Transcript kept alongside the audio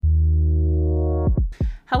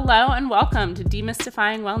Hello and welcome to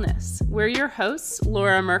Demystifying Wellness. We're your hosts,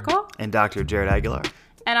 Laura Merkel and Dr. Jared Aguilar.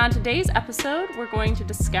 And on today's episode, we're going to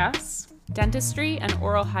discuss dentistry and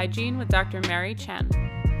oral hygiene with Dr. Mary Chen.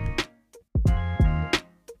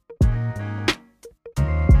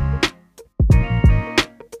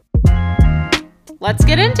 Let's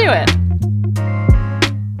get into it.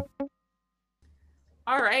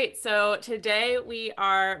 All right, so today we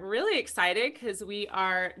are really excited because we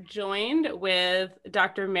are joined with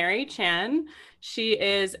Dr. Mary Chen. She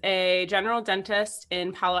is a general dentist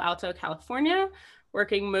in Palo Alto, California,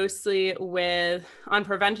 working mostly on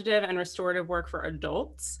preventative and restorative work for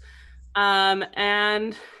adults. Welcome,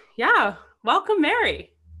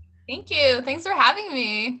 Mary. Thank you. Thanks for having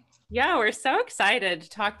me. Yeah, we're so excited to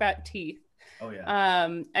talk about teeth. Oh yeah.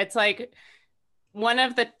 It's like one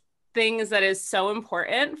of the things that is so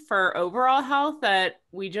important for overall health that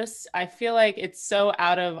I feel like it's so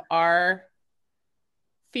out of our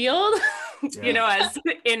field, as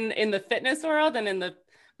in the fitness world and in the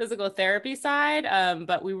physical therapy side.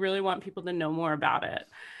 But we really want people to know more about it.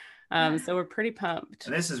 So we're pretty pumped.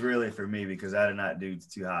 And this is really for me because I did not do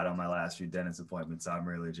too hot on my last few dentist appointments. So I'm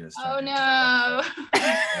really just oh no.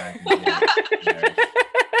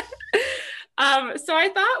 So I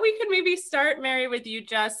thought we could maybe start, Mary, with you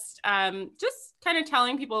just kind of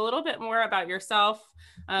telling people a little bit more about yourself,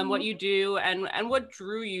 what you do, and what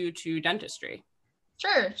drew you to dentistry.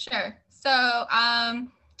 Sure. So I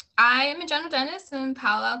am a general dentist in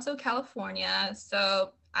Palo Alto, California.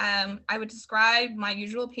 So I would describe my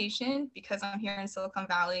usual patient, because I'm here in Silicon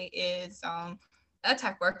Valley, is a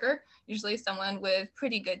tech worker, usually someone with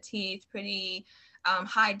pretty good teeth, pretty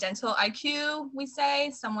high dental IQ, we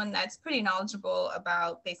say, someone that's pretty knowledgeable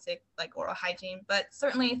about basic like oral hygiene. But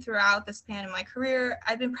certainly throughout the span of my career,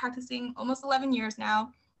 I've been practicing almost 11 years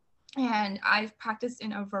now, and I've practiced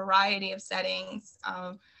in a variety of settings.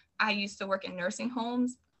 I used to work in nursing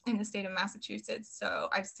homes in the state of Massachusetts, so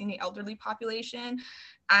I've seen the elderly population.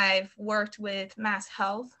 I've worked with Mass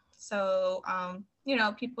Health, so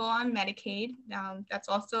people on Medicaid. That's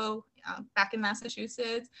also back in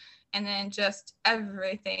Massachusetts. And then just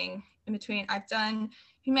everything in between. I've done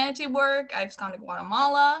humanity work. I've gone to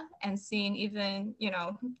Guatemala and seen even,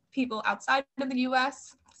 people outside of the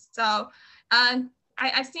US. So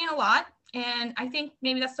I've seen a lot. And I think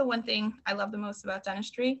maybe that's the one thing I love the most about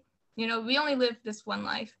dentistry. We only live this one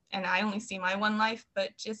life, and I only see my one life,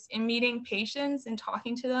 but just in meeting patients and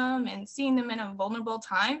talking to them and seeing them in a vulnerable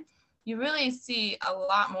time, you really see a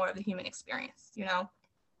lot more of the human experience, Yeah.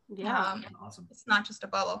 Awesome. It's not just a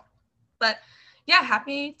bubble. But yeah,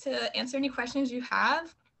 happy to answer any questions you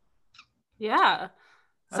have. Yeah.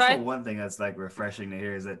 That's the one thing that's like refreshing to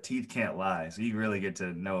hear, is that teeth can't lie. So you really get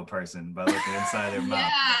to know a person by looking inside their mouth.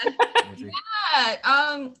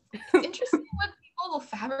 Yeah. Interesting what people will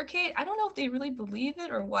fabricate. I don't know if they really believe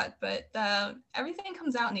it or what, but everything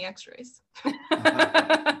comes out in the x-rays.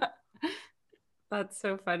 That's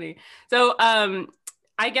so funny. So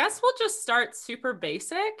I guess we'll just start super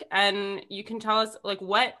basic, and you can tell us like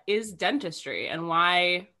what is dentistry and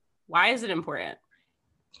why is it important?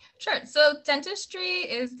 Sure. So dentistry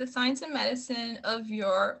is the science and medicine of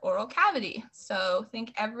your oral cavity. So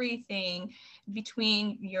think everything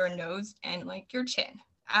between your nose and like your chin.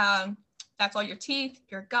 That's all your teeth,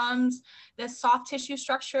 your gums, the soft tissue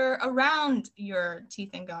structure around your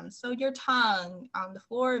teeth and gums. So your tongue, on the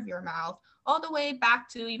floor of your mouth, all the way back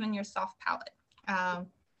to even your soft palate.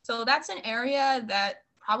 So that's an area that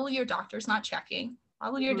probably your doctor's not checking,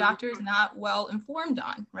 probably your doctor's not well informed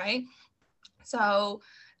on, right? So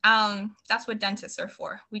that's what dentists are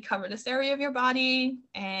for. We cover this area of your body,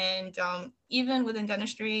 and even within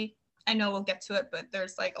dentistry, I know we'll get to it, but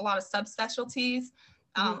there's like a lot of subspecialties.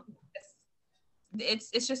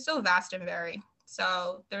 It's just so vast and varied.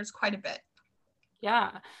 So there's quite a bit.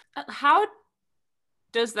 Yeah. How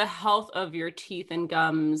does the health of your teeth and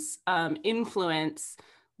gums influence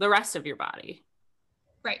the rest of your body?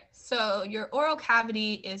 Right. So your oral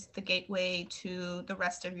cavity is the gateway to the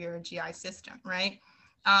rest of your GI system, right?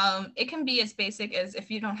 It can be as basic as,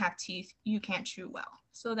 if you don't have teeth, you can't chew well.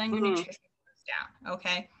 So then your nutrition goes down,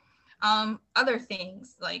 okay? Other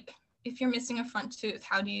things, like if you're missing a front tooth,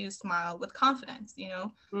 how do you smile with confidence?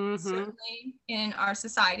 Certainly in our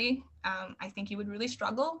society, I think you would really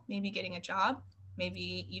struggle, maybe getting a job,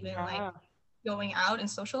 maybe even like going out and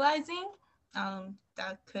socializing.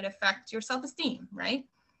 That could affect your self-esteem, right?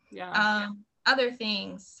 Yeah. Other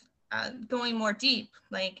things, going more deep,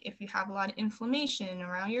 like if you have a lot of inflammation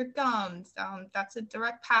around your gums, that's a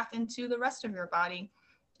direct path into the rest of your body.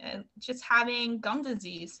 Just having gum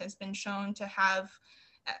disease has been shown to have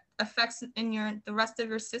effects in the rest of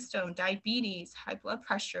your system, diabetes, high blood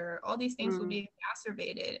pressure, all these things will be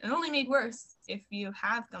exacerbated and only made worse if you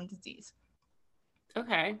have gum disease.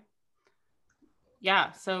 Okay.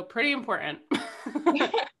 Yeah, so pretty important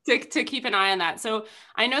to keep an eye on that. So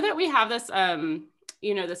I know that we have this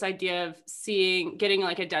this idea of getting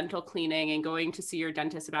like a dental cleaning and going to see your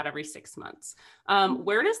dentist about every 6 months.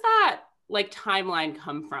 Where does that like timeline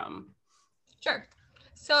come from? Sure.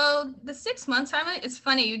 So the 6 month timeline, it's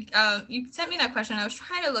funny. You sent me that question. I was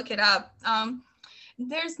trying to look it up.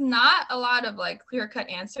 There's not a lot of like clear-cut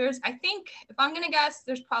answers. I think if I'm gonna guess,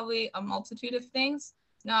 there's probably a multitude of things.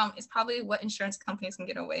 It's probably what insurance companies can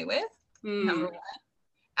get away with. Number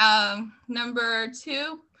one. Number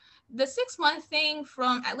two, the 6 month thing,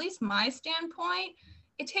 from at least my standpoint,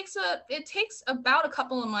 it takes about a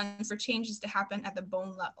couple of months for changes to happen at the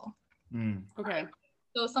bone level. Okay.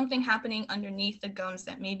 So something happening underneath the gums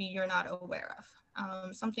that maybe you're not aware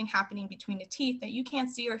of. Something happening between the teeth that you can't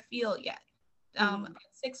see or feel yet.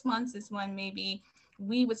 6 months is when maybe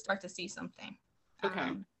we would start to see something.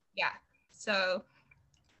 Okay. So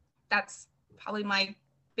that's probably my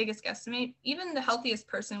biggest guesstimate. Even the healthiest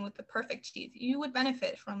person with the perfect teeth, you would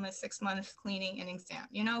benefit from a 6 month cleaning and exam.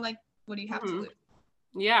 Like, what do you have to lose?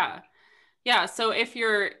 Yeah. So if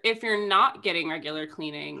you're not getting regular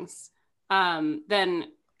cleanings, then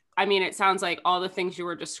I mean, it sounds like all the things you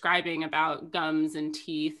were describing about gums and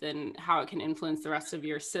teeth and how it can influence the rest of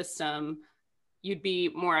your system, you'd be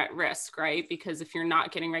more at risk, right? Because if you're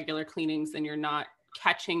not getting regular cleanings, then you're not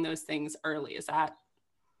catching those things early. Is that?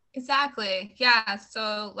 Exactly. Yeah.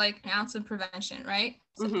 So like an ounce of prevention, right?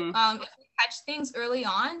 So, if you catch things early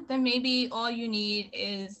on, then maybe all you need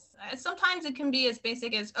is, sometimes it can be as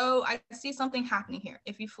basic as, oh, I see something happening here.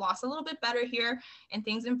 If you floss a little bit better here and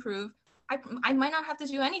things improve, I might not have to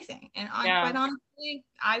do anything. And quite honestly,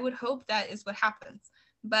 I would hope that is what happens.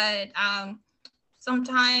 But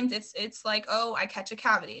sometimes it's like, oh, I catch a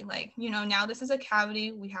cavity. Like, now this is a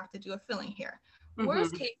cavity. We have to do a filling here.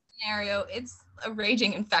 Worst case scenario, it's a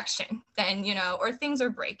raging infection, then, or things are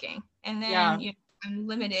breaking. And then, I'm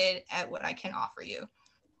limited at what I can offer you.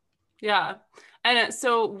 Yeah. And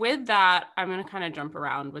so with that, I'm going to kind of jump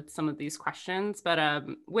around with some of these questions, but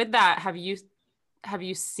with that, have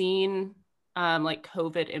you seen like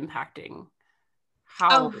COVID impacting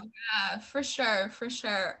how? Oh, yeah, for sure.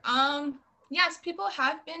 Yes, people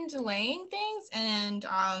have been delaying things, and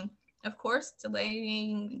of course,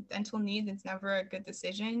 delaying dental needs is never a good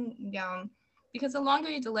decision. Because the longer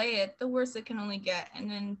you delay it, the worse it can only get. And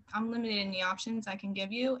then I'm limited in the options I can give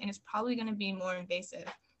you, and it's probably going to be more invasive.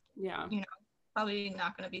 Yeah. Probably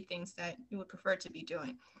not going to be things that you would prefer to be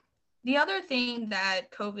doing. The other thing that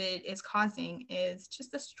COVID is causing is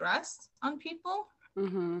just the stress on people.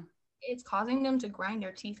 It's causing them to grind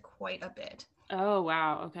their teeth quite a bit. Oh,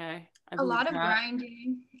 wow. Okay. A lot of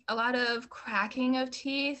grinding, a lot of cracking of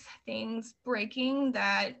teeth, things breaking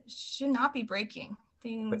that should not be breaking.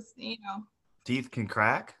 Things, Teeth can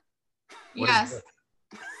crack? Yes.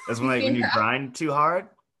 That's when you grind too hard?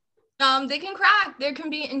 They can crack. There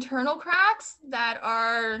can be internal cracks that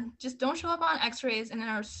just don't show up on x-rays and then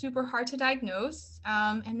are super hard to diagnose.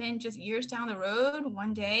 And then just years down the road,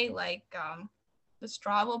 one day, like the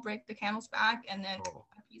straw will break the camel's back and then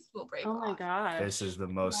a piece will break off. Oh my gosh. This is the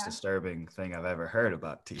most disturbing thing I've ever heard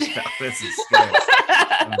about teeth. This is scary.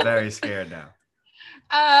 I'm very scared now.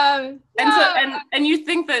 And you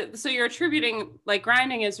think that, so you're attributing like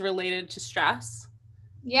grinding is related to stress?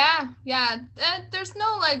 Yeah. There's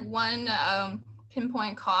no like one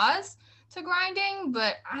pinpoint cause to grinding,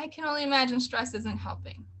 but I can only imagine stress isn't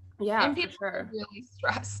helping. Yeah, and people for sure. are really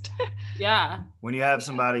stressed. Yeah. When you have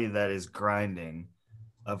somebody that is grinding,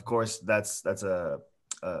 of course, that's a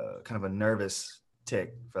kind of a nervous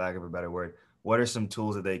tick, for lack of a better word. What are some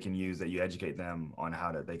tools that they can use that you educate them on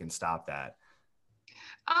how they can stop that?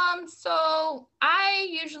 So I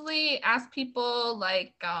usually ask people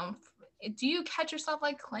like, do you catch yourself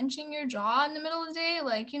like clenching your jaw in the middle of the day?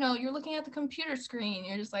 Like, you're looking at the computer screen,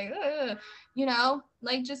 you're just like,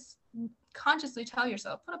 like just consciously tell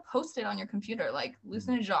yourself, put a Post-it on your computer, like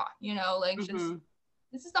loosen a jaw, just,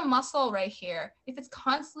 this is the muscle right here. If it's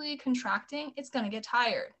constantly contracting, it's going to get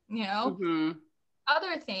tired,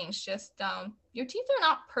 Other things, just, your teeth are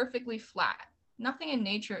not perfectly flat. Nothing in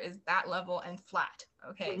nature is that level and flat.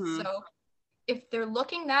 Okay. So if they're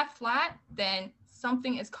looking that flat, then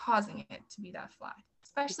something is causing it to be that flat,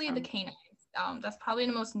 especially the canines. That's probably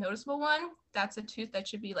the most noticeable one. That's a tooth that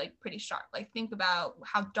should be like pretty sharp. Like think about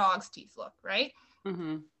how dogs' teeth look, right?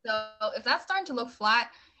 So if that's starting to look flat,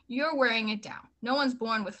 you're wearing it down. No one's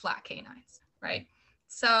born with flat canines, right?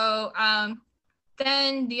 So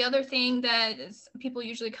Then the other thing that is, people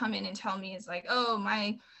usually come in and tell me is like, oh,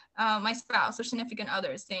 my spouse or significant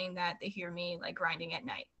other is saying that they hear me like grinding at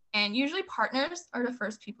night. And usually partners are the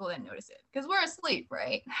first people that notice it because we're asleep,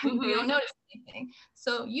 right? Mm-hmm. We don't notice anything.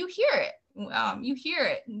 So you hear it. You hear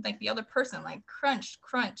it like the other person, like crunch,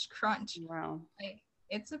 crunch, crunch. Wow. Like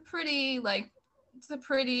it's a pretty like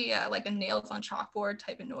a nails on chalkboard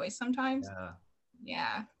type of noise sometimes.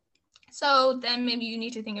 Yeah. So then maybe you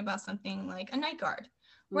need to think about something like a night guard,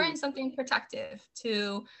 wearing something protective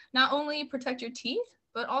to not only protect your teeth,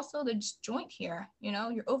 but also the joint here. You know,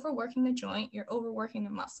 you're overworking the joint, you're overworking the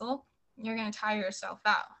muscle, you're going to tire yourself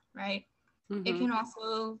out, right? Mm-hmm. It can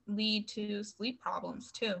also lead to sleep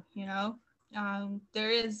problems too, you know. There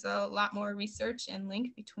is a lot more research and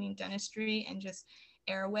link between dentistry and just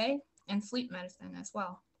airway and sleep medicine as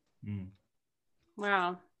well.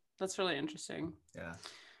 Wow, that's really interesting. Yeah.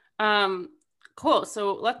 Cool.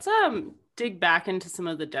 So let's dig back into some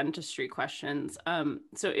of the dentistry questions.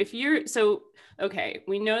 Okay,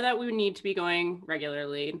 we know that we need to be going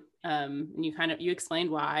regularly. And you explained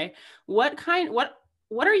why. What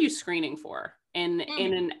are you screening for in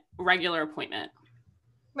a regular appointment?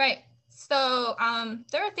 Right. So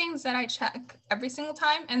there are things that I check every single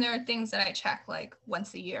time, and there are things that I check like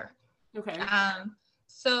once a year. Okay.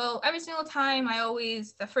 So every single time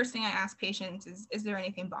the first thing I ask patients is there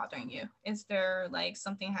anything bothering you? Is there like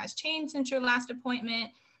something has changed since your last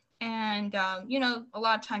appointment? And, you know, a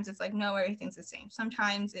lot of times it's like, no, everything's the same.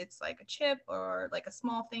 Sometimes it's like a chip or like a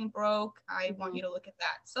small thing broke. I want you to look at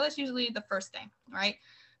that. So that's usually the first thing, right?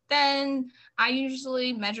 Then I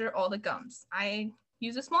usually measure all the gums. I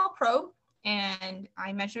use a small probe and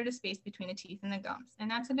I measure the space between the teeth and the gums.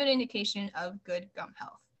 And that's a good indication of good gum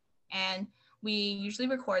health. And we usually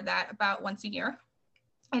record that about once a year.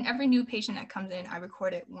 And every new patient that comes in, I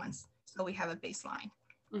record it once. So we have a baseline.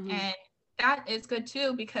 Mm-hmm. And that is good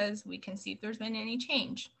too, because we can see if there's been any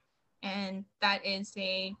change. And that is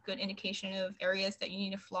a good indication of areas that you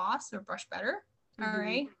need to floss or brush better. Mm-hmm. All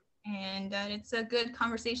right. And it's a good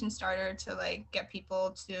conversation starter to like get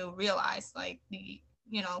people to realize like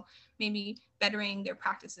maybe bettering their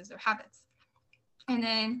practices or habits. And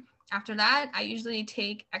then after that, I usually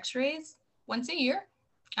take x-rays once a year,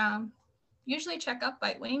 usually check up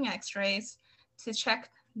bite wing x-rays to check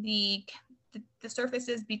the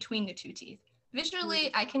surfaces between the two teeth.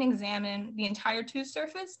 Visually, I can examine the entire tooth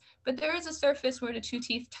surface, but there is a surface where the two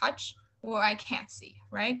teeth touch or I can't see,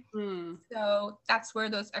 right? So that's where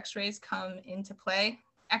those x-rays come into play.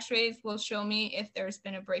 X-rays will show me if there's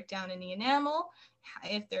been a breakdown in the enamel,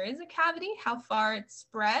 if there is a cavity, how far it's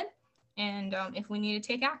spread, and if we need to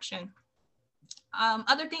take action.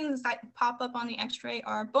 Other things that pop up on the x-ray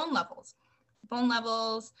are bone levels. Bone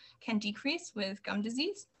levels can decrease with gum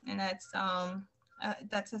disease, and that's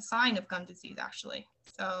a sign of gum disease actually.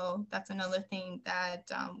 So that's another thing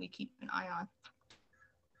that we keep an eye on.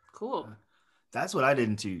 Cool. That's what I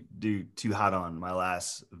didn't do too hot on my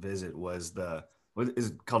last visit was what is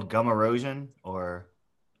it called, gum erosion or?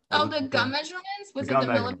 Oh, the gum measurements? Was it the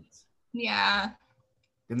millimeters? Yeah.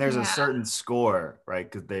 And there's a certain score, right?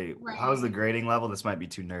 Because how's the grading level? This might be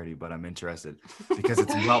too nerdy, but I'm interested because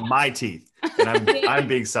it's about my teeth, and I'm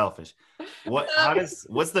being selfish.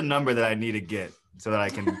 What's the number that I need to get so that I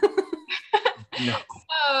can? No.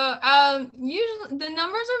 So usually the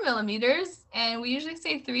numbers are millimeters, and we usually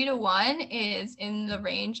say 3 to 1 is in the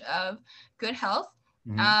range of good health,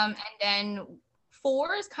 and then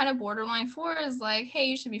 4 is kind of borderline. 4 is like, hey,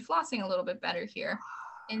 you should be flossing a little bit better here.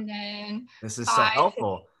 And then this is so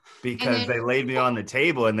helpful because they laid me on the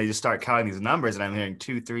table and they just start counting these numbers and I'm hearing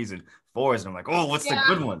 2, 3s, and 4s and I'm like, oh, what's the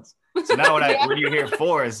good ones? So now when you hear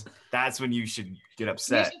 4s, that's when you should get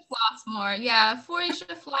upset. You should floss more. Yeah, 4 you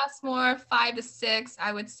should floss more. 5 to 6,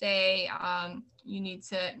 I would say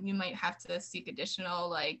you might have to seek additional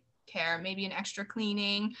like care, maybe an extra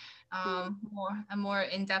cleaning, a more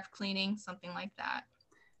in-depth cleaning, something like that.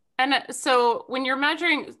 And so when you're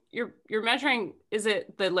measuring, is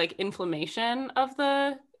it the like inflammation of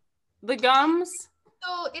the gums?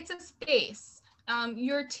 So it's a space.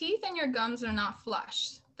 Your teeth and your gums are not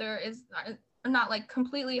flush. Are not like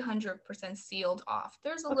completely 100% sealed off.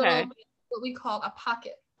 There's a little bit, what we call a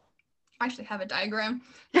pocket. I actually have a diagram.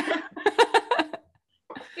 I'm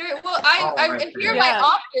here in my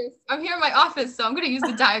office. I'm here in my office, so I'm going to use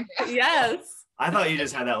the diagram. Yes. I thought you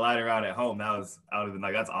just had that lying around at home. I would have been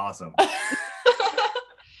like, that's awesome.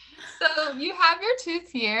 So you have your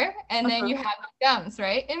tooth here, and then you have the gums,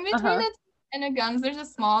 right? In between the teeth and the gums, there's a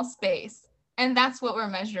small space, and that's what we're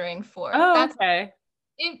measuring for. Oh, okay.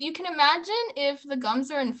 If you can imagine, if the gums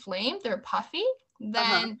are inflamed, they're puffy,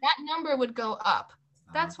 then that number would go up.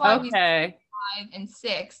 That's why we see 5 and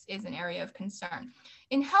 6 is an area of concern.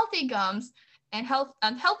 In healthy gums and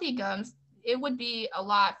unhealthy gums, it would be a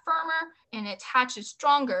lot firmer and it attaches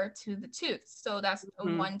stronger to the tooth. So that's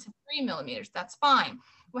 1 to 3 millimeters. That's fine.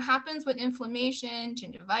 What happens with inflammation,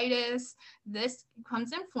 gingivitis, this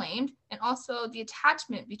becomes inflamed, and also the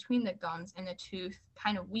attachment between the gums and the tooth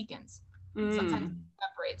kind of weakens. Sometimes it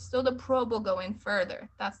separates. So the probe will go in further.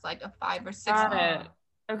 That's like a 5 or 6. Got it.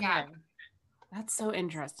 Okay. Yeah. That's so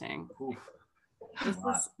interesting. Oof.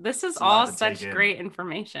 This is all such great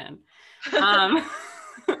information.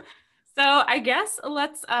 So I guess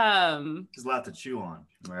let's there's a lot to chew on,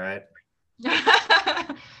 all right?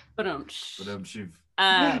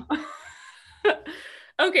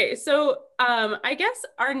 Okay, so I guess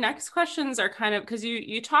our next questions are kind of, because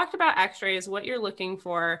you talked about x-rays, what you're looking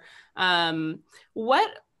for. When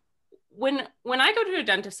I go to a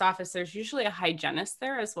dentist's office, there's usually a hygienist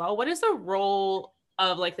there as well. What is the role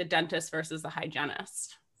of like the dentist versus the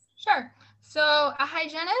hygienist? Sure. So a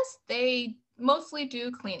hygienist, they mostly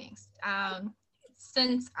do cleanings.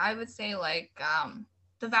 Since I would say like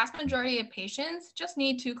the vast majority of patients just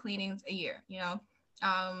need 2 cleanings a year, you know.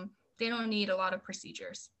 They don't need a lot of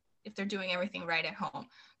procedures if they're doing everything right at home.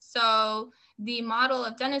 So the model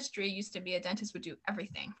of dentistry used to be a dentist would do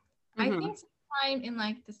everything. I think sometime in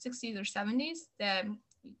like the 60s or 70s that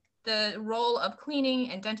the role of cleaning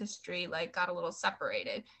and dentistry like got a little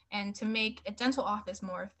separated. And to make a dental office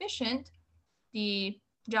more efficient, the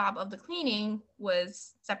job of the cleaning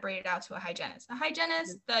was separated out to a hygienist. A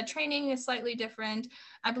hygienist, the training is slightly different.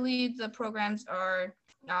 I believe the programs are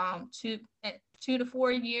 2 to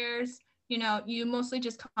 4 years. You know, you mostly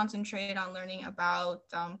just concentrate on learning about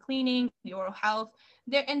cleaning, the oral health.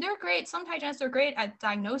 They're great. Some hygienists are great at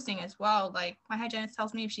diagnosing as well. Like my hygienist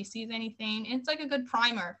tells me if she sees anything. It's like a good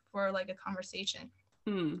primer for like a conversation.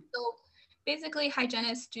 So basically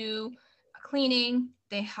hygienists do cleaning.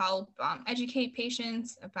 They help educate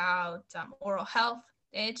patients about oral health.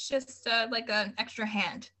 It's just like an extra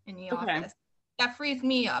hand in the office. That frees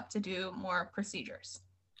me up to do more procedures.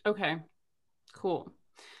 Okay, cool.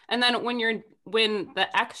 And then when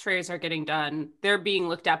the x-rays are getting done, they're being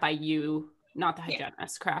looked at by you, not the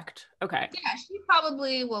hygienist, correct? Okay. Yeah, she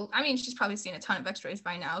probably will. I mean, she's probably seen a ton of x-rays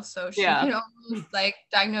by now, so she can almost like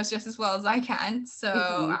diagnose just as well as I can.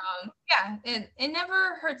 So it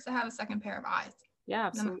never hurts to have a second pair of eyes. Yeah,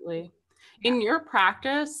 absolutely. In your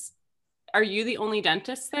practice, are you the only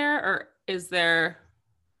dentist there, or is there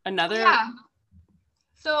another? Yeah.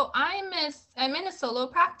 So I'm in a solo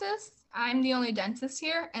practice. I'm the only dentist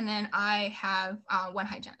here, and then I have 1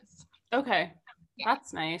 hygienist. Okay,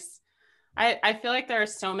 that's nice. I feel like there are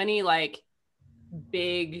so many like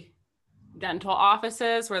big dental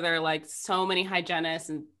offices where there are like so many hygienists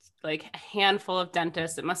and like a handful of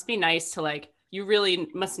dentists. It must be nice to like, you really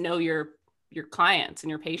must know your clients and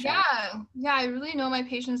your patients. Yeah, I really know my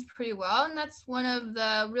patients pretty well, and that's one of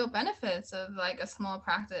the real benefits of like a small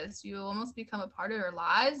practice. You almost become a part of their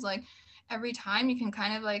lives. Like every time you can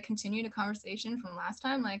kind of like continue the conversation from last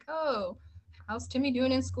time, like, oh, how's Timmy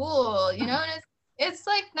doing in school? You know, and it's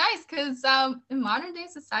like nice because in modern day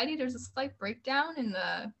society, there's a slight breakdown in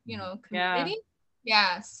the, you know, community.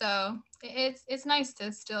 Yeah, so it's nice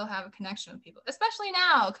to still have a connection with people, especially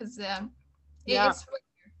now because it's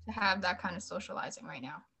to have that kind of socializing right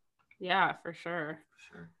now. Yeah, for sure.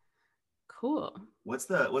 Cool. What's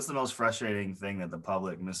the most frustrating thing that the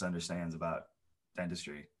public misunderstands about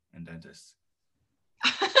dentistry and dentists?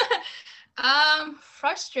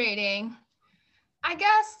 Frustrating. I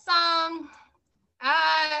guess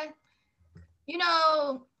you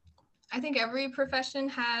know, I think every profession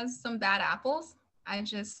has some bad apples. I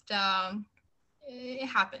just it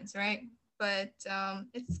happens, right? But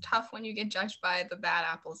it's tough when you get judged by the bad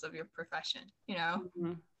apples of your profession, you know?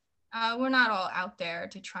 We're not all out there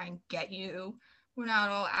to try and get you. We're not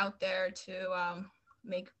all out there to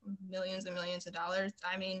make millions and millions of dollars.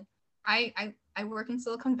 I mean, I work in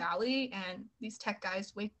Silicon Valley, and these tech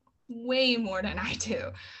guys make way more than I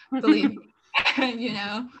do, believe me. You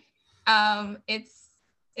know,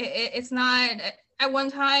 it's not. At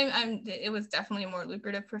one time, it was definitely a more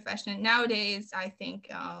lucrative profession. Nowadays, I think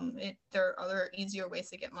there are other easier ways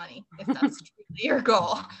to get money if that's truly your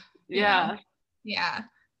goal. Yeah.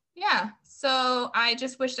 Yeah. So I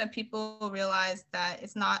just wish that people realize that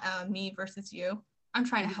it's not me versus you. I'm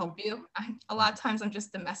trying to help you. A lot of times I'm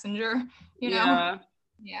just the messenger, you know?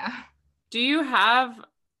 Yeah. Do you have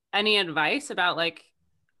any advice about like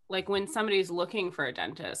when somebody's looking for a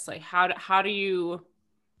dentist, like how do you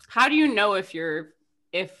know if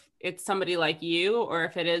it's somebody like you, or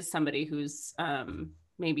if it is somebody who's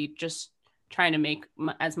maybe just trying to make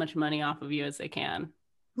as much money off of you as they can?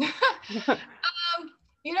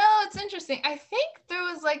 It's interesting. I think there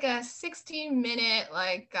was like a 16-minute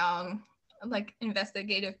like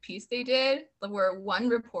investigative piece they did where one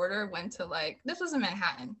reporter went to this was in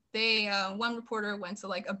Manhattan. One reporter went to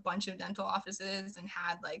like a bunch of dental offices and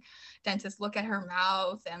had like dentists look at her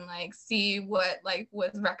mouth and like see what like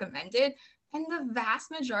was recommended. And the vast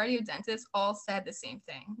majority of dentists all said the same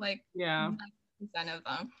thing. Like 90% of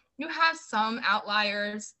them. You have some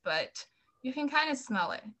outliers, but you can kind of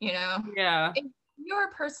smell it, Yeah. If you're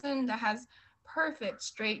a person that has perfect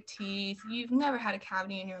straight teeth, you've never had a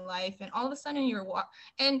cavity in your life, and all of a sudden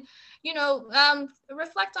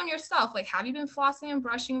reflect on yourself. Like, have you been flossing and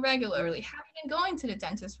brushing regularly? Have you been going to the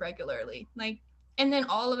dentist regularly? Like, and then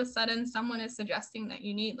all of a sudden someone is suggesting that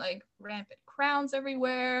you need like rampant crowns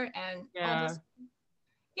everywhere and all this.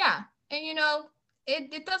 Yeah. And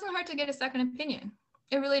it doesn't hurt to get a second opinion.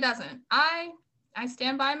 It really doesn't. I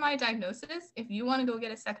stand by my diagnosis. If you want to go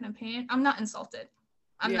get a second opinion, I'm not insulted.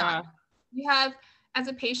 I'm not. You have, as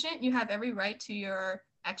a patient, you have every right to your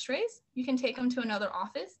x-rays. You can take them to another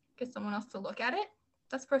office, get someone else to look at it.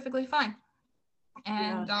 That's perfectly fine.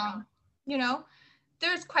 And,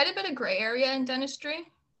 there's quite a bit of gray area in dentistry.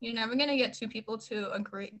 You're never going to get two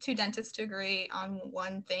dentists to agree on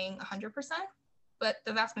one thing 100%, but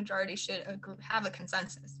the vast majority should have a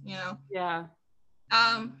consensus, Yeah.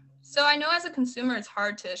 So I know as a consumer, it's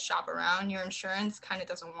hard to shop around. Your insurance kind of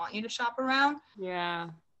doesn't want you to shop around. Yeah.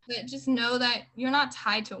 But just know that you're not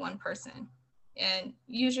tied to one person and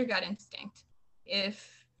use your gut instinct.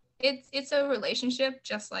 If it's a relationship,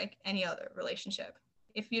 just like any other relationship.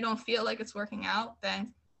 If you don't feel like it's working out,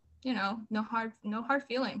 then, no hard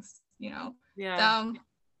feelings, Yeah.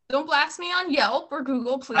 Don't blast me on Yelp or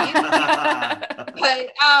Google, please. But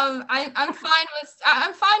I'm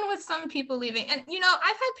fine with some people leaving. And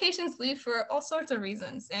I've had patients leave for all sorts of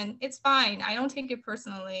reasons, and it's fine. I don't take it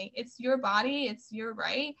personally. It's your body, it's your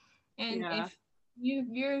right. And if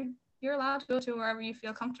you're allowed to go to wherever you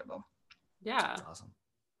feel comfortable. Yeah. That's awesome.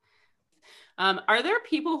 Are there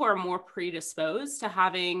people who are more predisposed to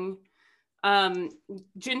having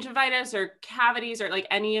gingivitis or cavities or like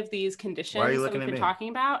any of these conditions that we've been talking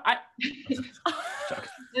about? So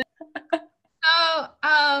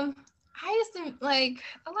I used to, like,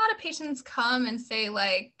 a lot of patients come and say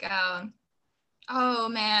like, oh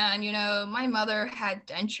man, my mother had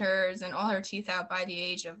dentures and all her teeth out by the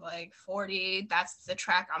age of like 40. That's the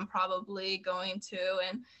track I'm probably going to.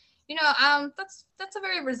 And that's a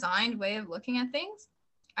very resigned way of looking at things.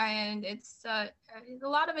 And it's a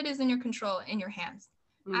lot of it is in your control, in your hands.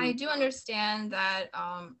 I do understand that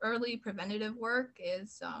early preventative work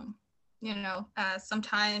is,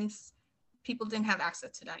 sometimes people didn't have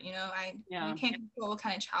access to that. You can't control what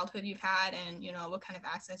kind of childhood you've had and, what kind of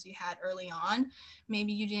access you had early on.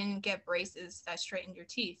 Maybe you didn't get braces that straightened your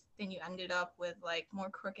teeth. Then you ended up with like more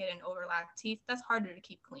crooked and overlapped teeth. That's harder to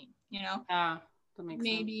keep clean, Yeah, that makes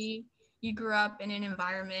maybe sense. You grew up in an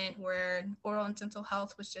environment where oral and dental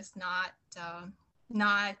health was just not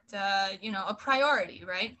a priority,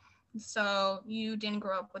 right? So you didn't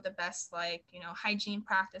grow up with the best, hygiene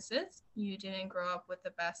practices. You didn't grow up with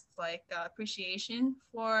the best, appreciation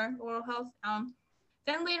for oral health.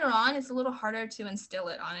 Then later on, it's a little harder to instill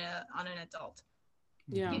it on an adult.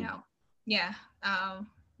 Yeah.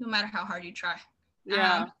 No matter how hard you try.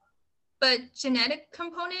 Yeah. But genetic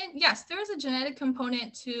component, yes, there is a genetic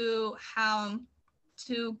component to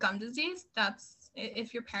gum disease. That's,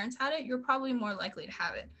 if your parents had it, you're probably more likely to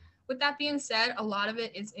have it. With that being said, a lot of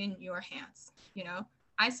it is in your hands.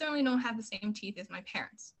 I certainly don't have the same teeth as my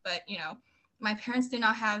parents, but my parents did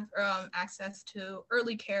not have access to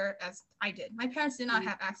early care as I did. My parents did not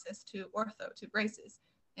have access to ortho, to braces.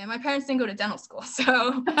 And my parents didn't go to dental school.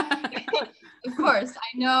 So of course,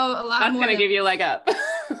 I know a lot That's more. That's going to give you a leg up.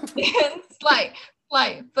 Slight.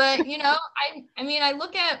 But, I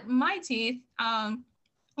look at my teeth,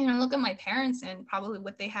 look at my parents and probably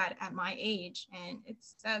what they had at my age. And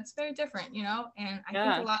it's very different, and I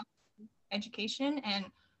think a lot of education and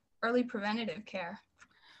early preventative care.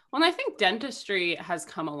 Well, I think dentistry has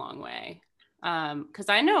come a long way. Because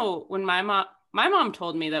I know when my mom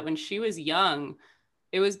told me that when she was young,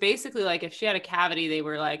 it was basically like if she had a cavity, they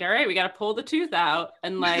were like, all right, we got to pull the tooth out.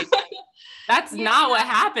 And like, that's not what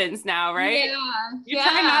happens now, right? Yeah. You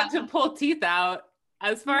try not to pull teeth out,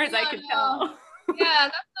 as far as I can tell. Yeah,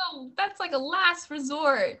 that's like a last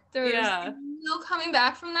resort. There's no coming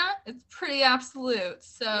back from that. It's pretty absolute.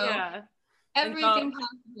 So everything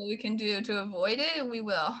possible we can do to avoid it, we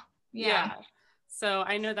will. Yeah. So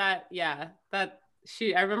I know that,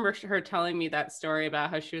 I remember her telling me that story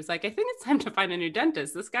about how she was like, I think it's time to find a new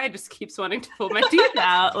dentist. This guy just keeps wanting to pull my teeth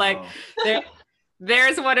out. Like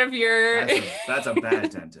There's one of your. That's a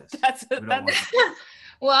bad dentist.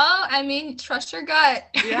 Well, I mean, trust your gut.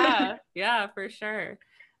 Yeah, for sure.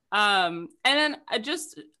 And then I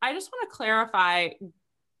just want to clarify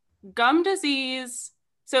gum disease.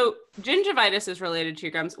 So gingivitis is related to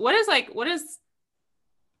your gums. What is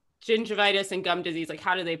gingivitis and gum disease? Like,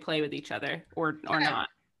 how do they play with each other or not?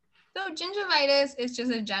 So gingivitis is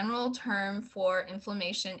just a general term for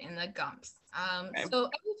inflammation in the gums. Okay. So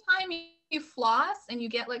every time you floss and you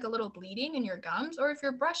get like a little bleeding in your gums, or if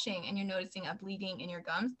you're brushing and you're noticing a bleeding in your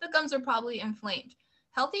gums, the gums are probably inflamed.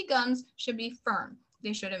 Healthy gums should be firm.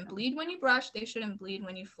 They shouldn't bleed when you brush. They shouldn't bleed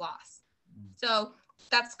when you floss. So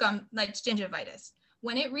that's like gingivitis.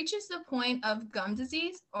 When it reaches the point of gum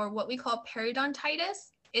disease, or what we call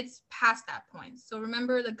periodontitis, it's past that point. So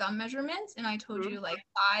remember the gum measurements, and I told you like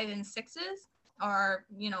 5 and 6s are,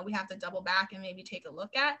 we have to double back and maybe take a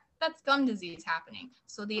look at. That's gum disease happening.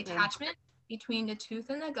 So the attachment between the tooth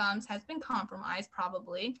and the gums has been compromised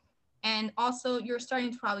probably. And also you're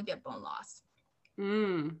starting to probably get bone loss.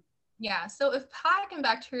 Yeah, so if plaque and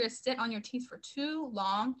bacteria sit on your teeth for too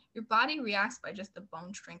long, your body reacts by just the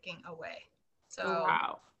bone shrinking away. So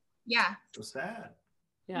wow. Yeah. So sad.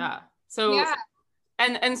 Yeah. So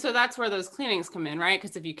and so that's where those cleanings come in, right?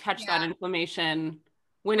 Because if you catch that inflammation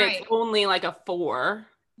when it's only like a 4,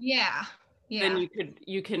 then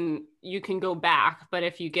you can go back. But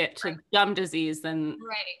if you get to gum disease, then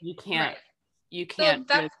you can't do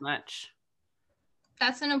as much.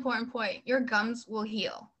 That's an important point. Your gums will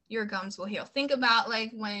heal. Think about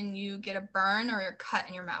like when you get a burn or a cut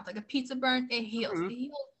in your mouth, like a pizza burn, it heals. It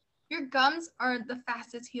heals. Your gums are the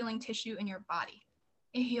fastest healing tissue in your body.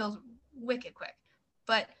 It heals wicked quick.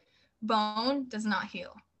 But bone does not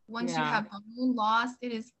heal. Once you have bone loss,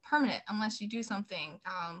 it is permanent unless you do something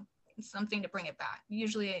to bring it back.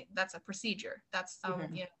 Usually that's a procedure. That's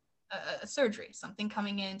a surgery, something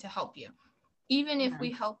coming in to help you. Even if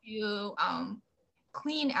we help you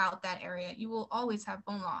clean out that area, you will always have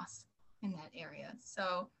bone loss in that area.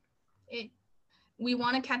 So we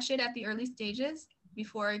want to catch it at the early stages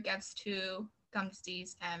before it gets to gum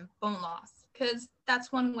disease and bone loss, because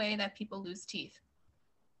that's one way that people lose teeth.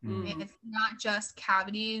 It's not just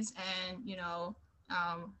cavities and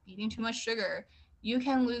eating too much sugar. You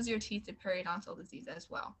can lose your teeth to periodontal disease as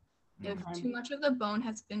well. If too much of the bone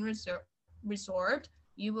has been resorbed,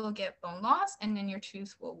 you will get bone loss, and then your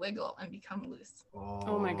tooth will wiggle and become loose.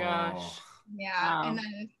 Oh my gosh. Yeah. Wow.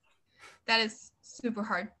 And that is super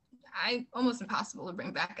hard. Almost impossible to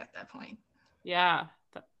bring back at that point. Yeah.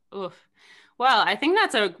 Oof. Well, I think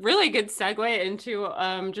that's a really good segue into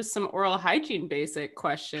just some oral hygiene basic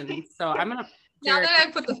questions. So I'm gonna now that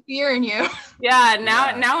I put the fear in you. Yeah.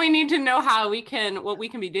 Now we need to know what we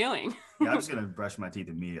can be doing. Yeah, I'm just gonna brush my teeth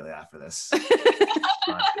immediately after this.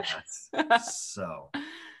 So,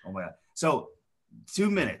 oh my god. So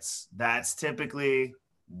 2 minutes. That's typically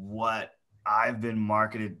what I've been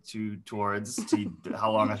marketed towards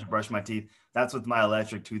how long I should brush my teeth. That's what my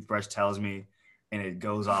electric toothbrush tells me, and it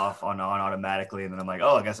goes off on automatically, and then I'm like,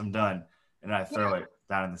 oh, I guess I'm done, and I throw it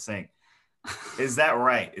down in the sink. Is that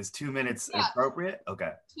right? Is 2 minutes appropriate?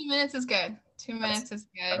 Okay. 2 minutes is good. 2 minutes is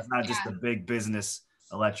good. That's not just the big business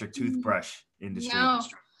electric toothbrush industry. No.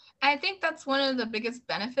 I think that's one of the biggest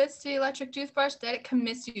benefits to the electric toothbrush, that it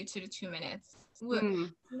commits you to the 2 minutes. We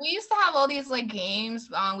used to have all these like games.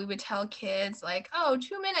 We would tell kids like, oh,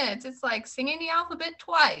 2 minutes. It's like singing the alphabet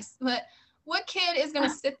twice. But what kid is going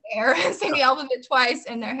to sit there and sing the alphabet twice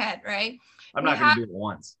in their head, right? I'm not going to do it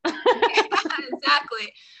once.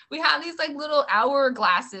 Exactly. We have these like little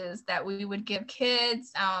hourglasses that we would give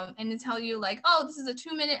kids and to tell you like, oh, this is a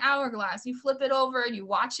 2 minute hourglass. You flip it over, you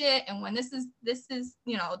watch it. And when this is,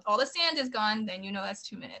 all the sand is gone, then that's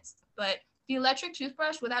 2 minutes. But the electric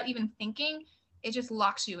toothbrush, without even thinking, it just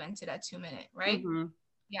locks you into that 2 minute, right?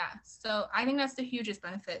 Yeah. So I think that's the hugest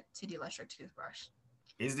benefit to the electric toothbrush.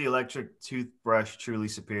 Is the electric toothbrush truly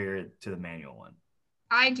superior to the manual one?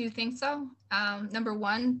 I do think so. Number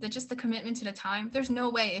one, just the commitment to the time. There's no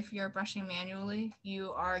way if you're brushing manually,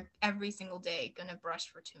 you are every single day going to brush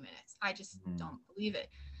for 2 minutes. I just don't believe it.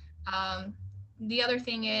 The other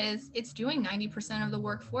thing is it's doing 90% of the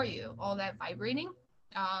work for you. All that vibrating,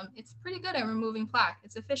 it's pretty good at removing plaque.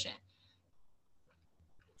 It's efficient.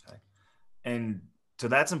 Okay. And so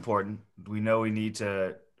that's important. We know we need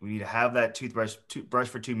to have that toothbrush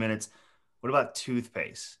for 2 minutes. What about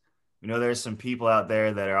toothpaste? We know there's some people out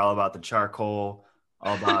there that are all about the charcoal,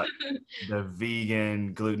 all about the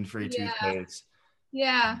vegan, gluten-free toothpaste.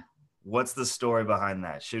 Yeah. What's the story behind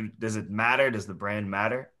that? Does it matter? Does the brand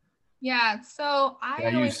matter? Yeah. So I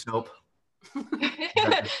use soap.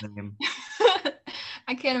 I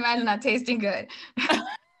I can't imagine that tasting good.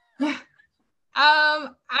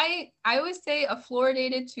 I always say a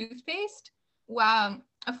fluoridated toothpaste. A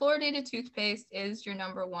fluoridated toothpaste is your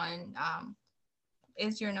number one.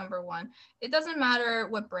 It doesn't matter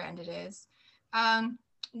what brand it is.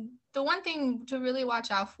 The one thing to really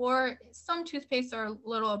watch out for, some toothpastes are a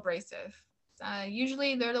little abrasive.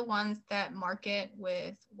 Usually they're the ones that market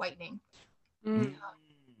with whitening.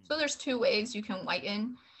 So there's two ways you can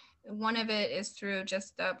whiten. One of it is through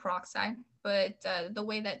just peroxide, but the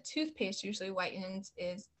way that toothpaste usually whitens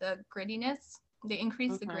is the grittiness. They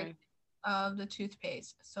increase the grittiness of the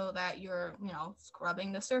toothpaste so that you're,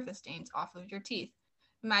 scrubbing the surface stains off of your teeth.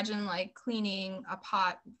 Imagine like cleaning a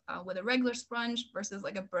pot with a regular sponge versus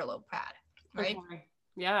like a Brillo pad, right? Okay.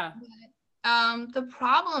 Yeah. The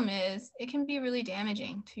problem is it can be really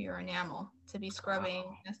damaging to your enamel to be scrubbing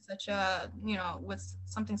as such a, with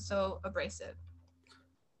something so abrasive.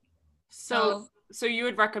 So you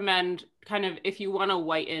would recommend kind of, if you want to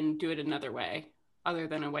whiten, do it another way other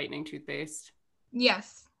than a whitening toothpaste?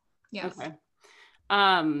 Yes. Okay.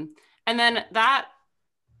 And then that,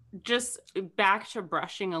 just back to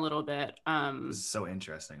brushing a little bit. This is so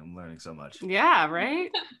interesting. I'm learning so much. Yeah,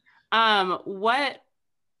 right?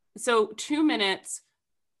 So 2 minutes,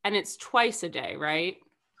 and it's twice a day, right?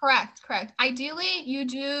 Correct. Ideally, you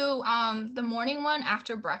do the morning one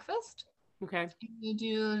after breakfast. Okay. You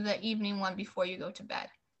do the evening one before you go to bed,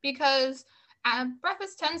 because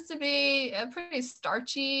breakfast tends to be a pretty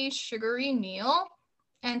starchy, sugary meal.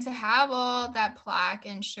 And to have all that plaque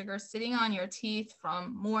and sugar sitting on your teeth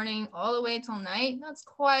from morning all the way till night, that's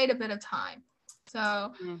quite a bit of time.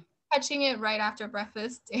 So catching it right after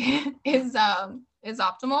breakfast is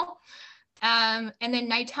optimal. And then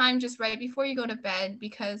nighttime, just right before you go to bed,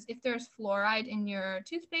 because if there's fluoride in your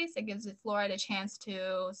toothpaste, it gives the fluoride a chance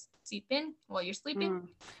to seep in while you're sleeping.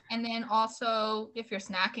 And then also if you're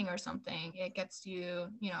snacking or something, it gets you,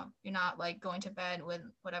 you're not like going to bed with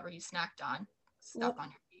whatever you snacked on stuck on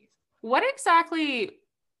your teeth. What exactly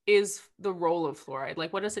is the role of fluoride?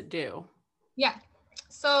 Like, what does it do? Yeah.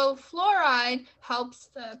 So fluoride helps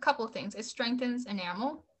a couple of things. It strengthens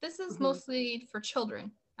enamel. This is mostly for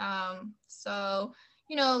children. So,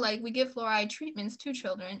 like we give fluoride treatments to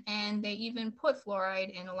children, and they even put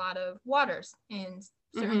fluoride in a lot of waters in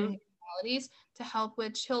certain municipalities to help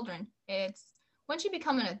with children. It's once you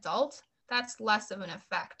become an adult, that's less of an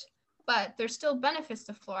effect. But there's still benefits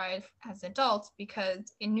to fluoride as adults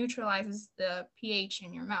because it neutralizes the pH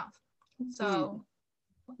in your mouth. So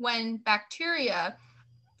when bacteria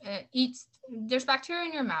there's bacteria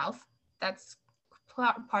in your mouth that's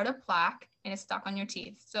part of plaque, and it's stuck on your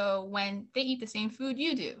teeth. So when they eat the same food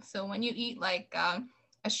you do, so when you eat like a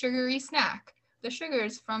sugary snack, the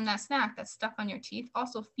sugars from that snack that's stuck on your teeth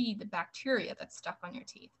also feed the bacteria that's stuck on your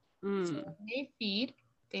teeth. So when they feed,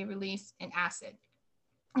 they release an acid.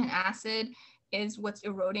 And acid is what's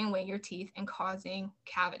eroding away your teeth and causing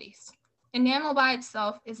cavities. Enamel by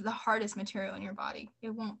itself is the hardest material in your body.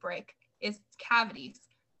 It won't break. It's cavities.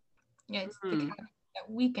 It's the cavities that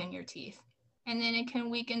weaken your teeth. And then it can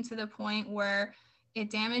weaken to the point where it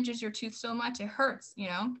damages your tooth so much it hurts,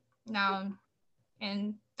 Now,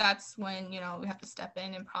 and that's when, we have to step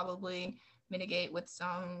in and probably mitigate with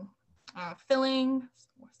some filling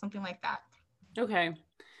or something like that. Okay.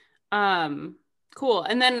 Cool.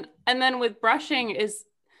 And then with brushing,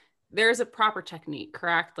 there's a proper technique,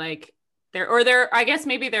 correct? Like I guess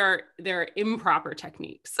maybe there are improper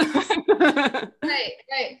techniques. Right.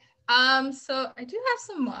 So I do have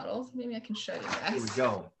some models. Maybe I can show you guys.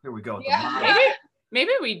 Here we go. Yeah.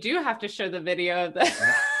 Maybe we do have to show the video of that.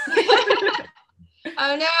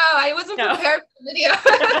 Oh no, I wasn't prepared for the video.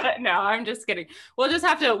 No, I'm just kidding.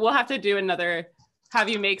 We'll have to do another, have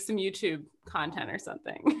you make some YouTube content or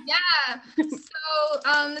something. Yeah. So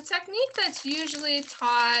the technique that's usually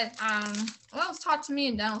taught, it was taught to me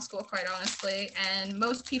in dental school, quite honestly, and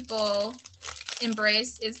most people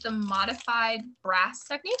embrace, is the modified brass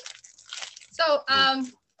technique. So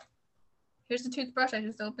here's the toothbrush. I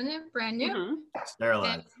just opened it, brand new.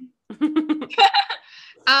 Sterilized.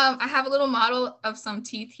 I have a little model of some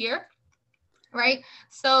teeth here. Right.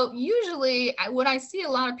 So usually what I see a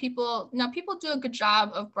lot of people do a good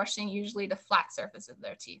job of brushing usually the flat surface of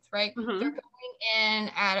their teeth, right? They're going in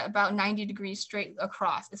at about 90 degrees straight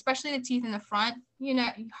across, especially the teeth in the front. You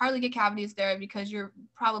hardly get cavities there because you're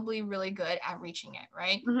probably really good at reaching it,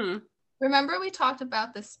 right? Remember we talked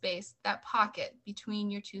about the space, that pocket between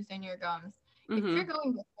your tooth and your gums. If you're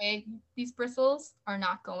going this way, these bristles are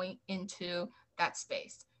not going into that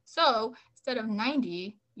space. So instead of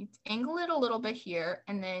 90, you angle it a little bit here,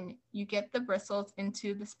 and then you get the bristles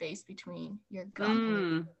into the space between your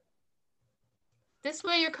gum. This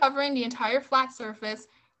way you're covering the entire flat surface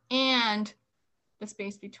and the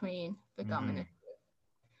space between the gum and the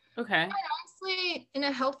Okay. honestly, in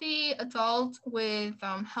a healthy adult with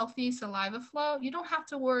healthy saliva flow, you don't have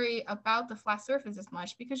to worry about the flat surface as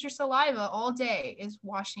much because your saliva all day is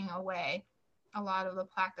washing away a lot of the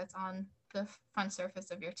plaque that's on the front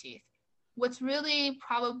surface of your teeth. What's really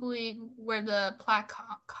probably where the plaque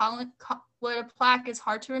where the plaque is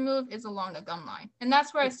hard to remove is along the gum line, and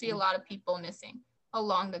that's where I see a lot of people missing,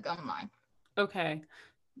 along the gum line. Okay.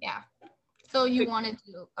 Yeah. So you want to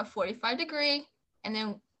do a 45-degree and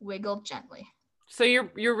then wiggle gently. So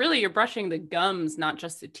you're brushing the gums, not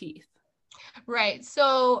just the teeth. Right.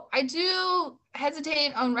 So I do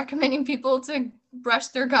hesitate on recommending people to brush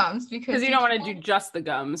their gums because you don't want to do just the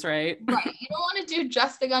gums, right? Right. You don't want to do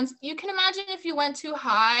just the gums. You can imagine if you went too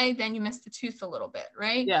high, then you missed the tooth a little bit,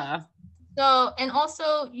 right? Yeah. So, and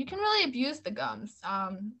also you can really abuse the gums.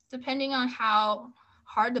 Depending on how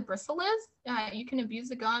hard the bristle is, you can abuse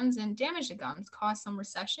the gums and damage the gums, cause some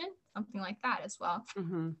recession, something like that as well.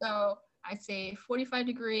 So I say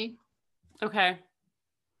 45-degree. Okay.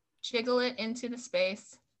 Jiggle it into the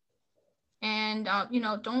space, and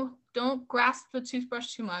don't grasp the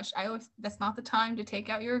toothbrush too much. That's not the time to take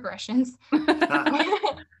out your aggressions.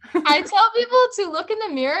 I tell people to look in the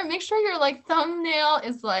mirror, make sure your like thumbnail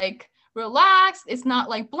is like relaxed. It's not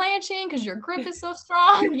like blanching because your grip is so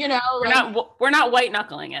strong. We're not white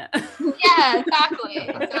knuckling it. Yeah, exactly.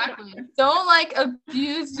 Don't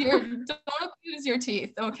abuse your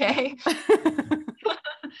teeth, okay?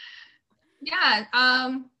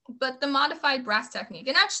 Yeah. But the modified brass technique,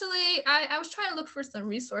 and actually I was trying to look for some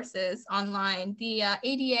resources online. The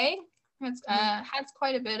ADA has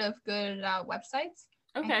quite a bit of good websites.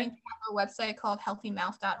 Okay. I think they have a website called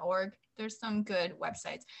healthymouth.org. There's some good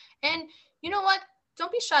websites. And you know what?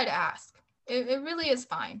 Don't be shy to ask. It really is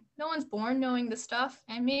fine. No one's born knowing the stuff,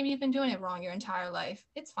 and maybe you've been doing it wrong your entire life.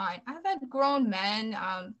 It's fine. I've had grown men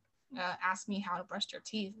ask me how to brush their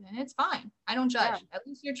teeth, and it's fine. I don't judge. Yeah. At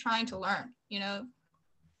least you're trying to learn,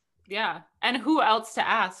 Yeah. And who else to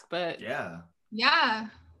ask but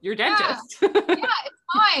your dentist. Yeah, it's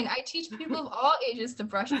fine. I teach people of all ages to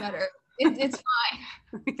brush better. It's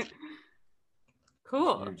fine.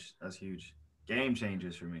 Cool. That's huge. Game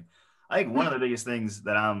changers for me. I think one of the biggest things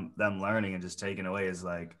that I'm learning and just taking away is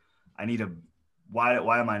like, I need to, why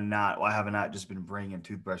have I not just been bringing a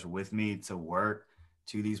toothbrush with me to work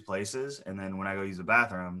to these places? And then when I go use the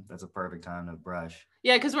bathroom, that's a perfect time to brush.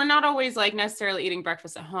 Yeah. Cause we're not always like necessarily eating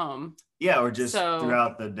breakfast at home. Yeah. Or just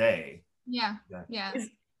throughout the day. Yeah.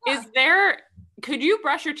 Could you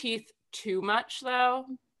brush your teeth too much though?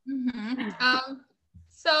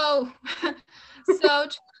 So too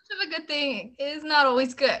much of a good thing is not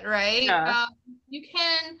always good, right? Yeah. You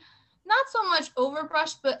can not so much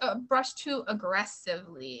overbrush, but brush too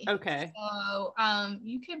aggressively. Okay. So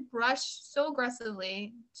you could brush so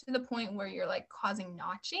aggressively to the point where you're like causing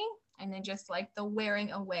notching and then just like the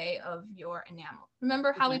wearing away of your enamel.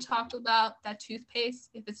 Remember how we talked about that toothpaste?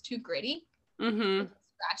 If it's too gritty,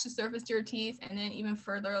 scratch the surface of your teeth, and then even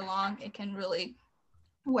further along, it can really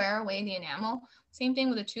wear away the enamel. Same thing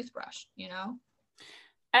with a toothbrush,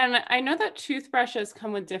 And I know that toothbrushes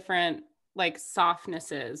come with different like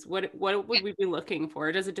softnesses. What would we be looking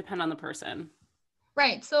for? Does it depend on the person?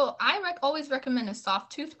 Right. So I always recommend a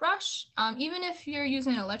soft toothbrush. Even if you're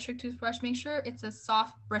using an electric toothbrush, make sure it's a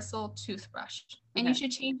soft bristle toothbrush. And you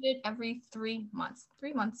should change it every 3 months.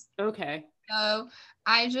 3 months. Okay. So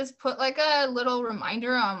I just put like a little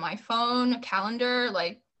reminder on my phone, a calendar,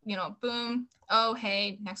 like, boom. Oh,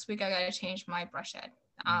 hey, next week I got to change my brush head.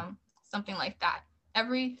 Something like that.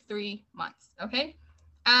 Every 3 months. Okay.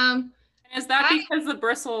 Is that because the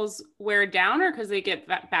bristles wear down or because they get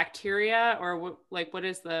bacteria or what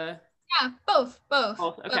is the? Yeah, both.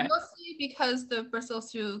 Okay. But mostly because the bristles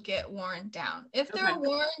do get worn down. If they're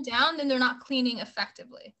worn down, then they're not cleaning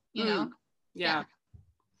effectively, Yeah.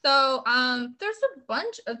 So there's a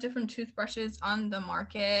bunch of different toothbrushes on the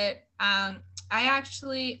market. I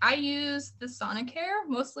use the Sonicare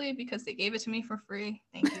mostly because they gave it to me for free.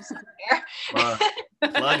 Thank you, Sonicare.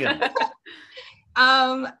 Plug it.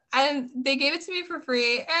 And they gave it to me for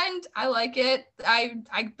free and I like it.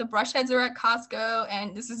 The brush heads are at Costco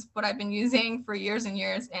and this is what I've been using for years and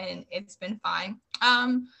years and it's been fine.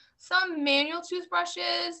 Some manual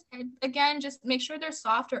toothbrushes, and again, just make sure they're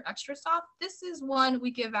soft or extra soft. This is one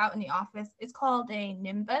we give out in the office. It's called a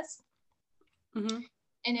Nimbus. And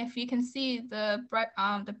if you can see, the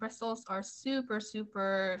bristles are super,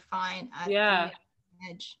 super fine at the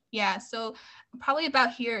edge. Yeah, so probably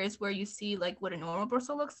about here is where you see like what a normal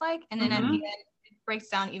bristle looks like. And then at the end, it breaks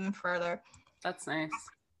down even further. That's nice.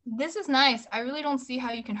 this is nice. I really don't see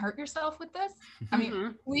how you can hurt yourself with this. I mean,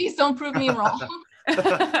 Mhm. please don't prove me wrong.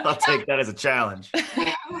 I'll take that as a challenge. Please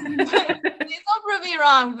don't prove me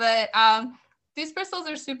wrong, but these bristles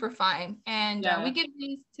are super fine, and Yeah. we give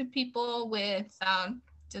these to people with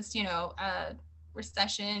just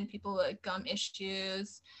recession, people with gum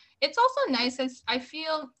issues. It's also nice as I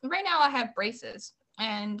feel right now I have braces,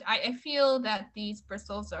 and I feel that these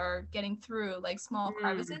bristles are getting through like small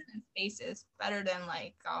crevices and spaces better than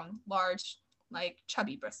like large, like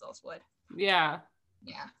chubby bristles would. Yeah,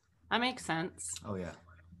 Yeah. that makes sense. Oh yeah.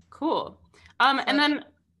 Cool. And then,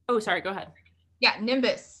 oh, sorry, go ahead. Yeah,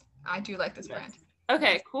 Nimbus. I do like this brand.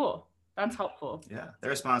 Okay, cool. That's helpful. Yeah,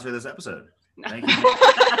 they're a sponsor of this episode. Thank If you.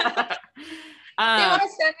 they want to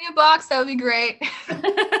send me a box, that would be great.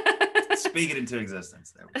 Speak it into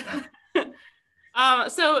existence. There we go.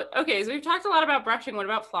 So we've talked a lot about brushing. What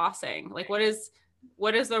about flossing? Like, what is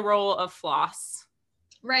the role of floss?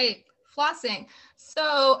 Right, flossing.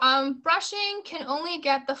 So brushing can only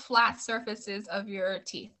get the flat surfaces of your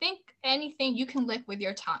teeth. Think anything you can lick with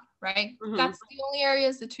your tongue, right? Mhm. That's the only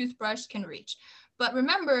areas the toothbrush can reach. But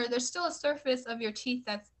remember, there's still a surface of your teeth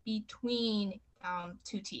that's between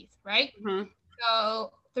two teeth, right? Mhm.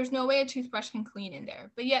 So there's no way a toothbrush can clean in there,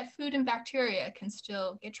 but yet food and bacteria can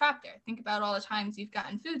still get trapped there. Think about all the times you've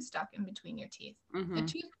gotten food stuck in between your teeth.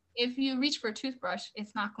 Mhm. If you reach for a toothbrush,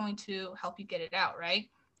 it's not going to help you get it out, right?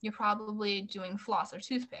 You're probably doing floss or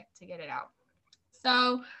toothpick to get it out.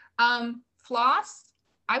 So floss,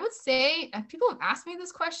 I would say, and people have asked me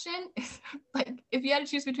this question, like if you had to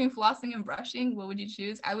choose between flossing and brushing, what would you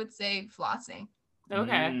choose? I would say flossing.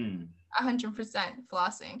 Okay. 100%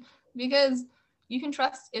 flossing, because you can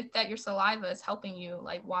trust that your saliva is helping you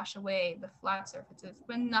like wash away the flat surfaces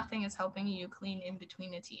when nothing is helping you clean in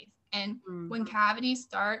between the teeth. And when cavities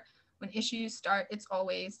start, when issues start, it's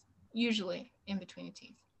always usually in between the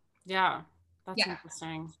teeth. Yeah, that's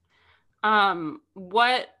interesting. And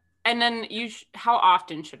then how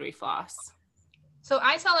often should we floss? So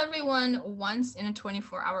I tell everyone once in a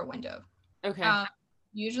 24-hour window. Okay.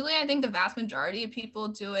 Usually, I think the vast majority of people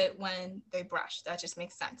do it when they brush. That just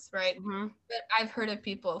makes sense, right? Mm-hmm. But I've heard of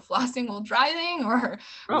people flossing while driving or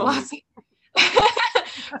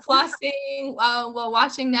flossing while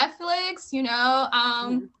watching Netflix,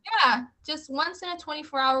 yeah, just once in a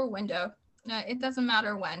 24-hour window. It doesn't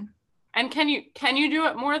matter when. And can you do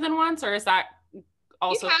it more than once, or is that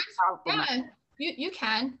also you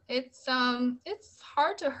can. It's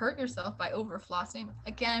hard to hurt yourself by over flossing.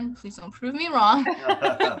 Again, please don't prove me wrong.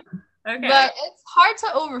 Okay. But it's hard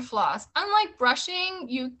to over floss. Unlike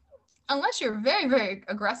brushing, unless you're very, very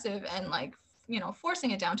aggressive and like, forcing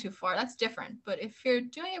it down too far, that's different. But if you're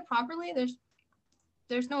doing it properly, there's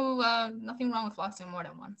nothing wrong with flossing more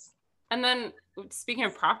than once. And then speaking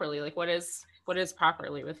of properly, like what is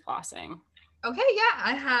properly with flossing? Okay,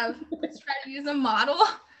 yeah, let's try to use a model.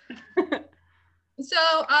 So,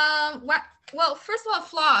 well, first of all,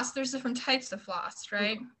 floss, there's different types of floss,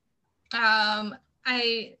 right?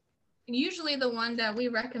 Usually the one that we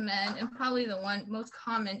recommend, and probably the one most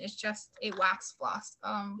common, is just a wax floss.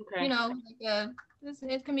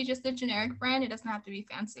 It can be just a generic brand. It doesn't have to be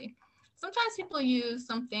fancy. Sometimes people use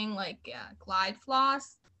something like Glide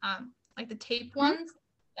floss, like the tape ones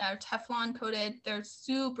that are Teflon coated. They're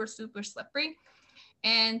super, super slippery,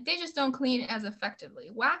 and they just don't clean as effectively.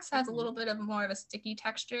 Wax has a little bit of more of a sticky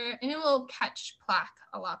texture, and it will catch plaque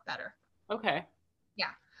a lot better. Okay.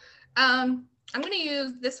 Yeah. I'm going to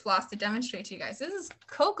use this floss to demonstrate to you guys. This is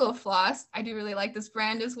Cocoa Floss. I do really like this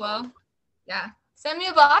brand as well. Yeah. Send me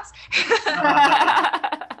a box.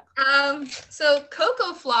 So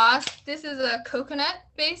Cocoa Floss, this is a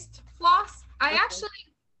coconut-based floss.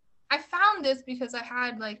 I found this because I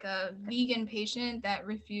had like a vegan patient that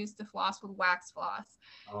refused to floss with wax floss.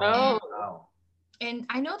 Oh. Wow. And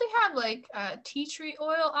I know they have like tea tree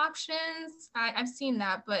oil options. I've seen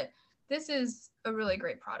that, but this is a really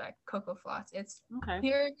great product, Cocoa Floss. It's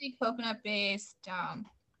purely coconut-based,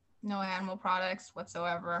 no animal products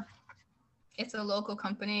whatsoever. It's a local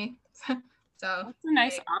company. So that's a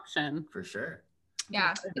nice option. For sure.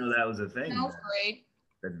 Yeah. I didn't know that was a thing. Smells great.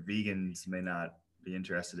 That vegans may not be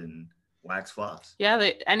interested in wax floss. Yeah,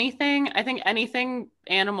 I think anything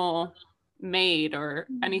animal made or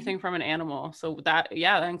anything from an animal. So that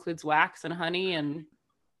includes wax and honey and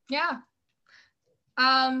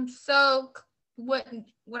so what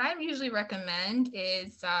I usually recommend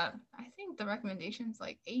is I think the recommendation is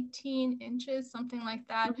like 18 inches, something like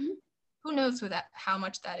that. Who knows how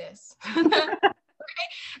much that is?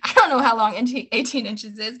 I don't know how long 18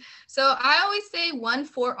 inches is. So I always say 1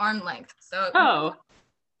 forearm length. So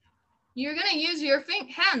you're gonna use your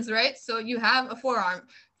hands, right? So you have a forearm.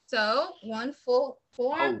 So one full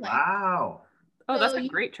Oh, arm length. wow. Oh, that's So a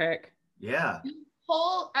great trick. Yeah. You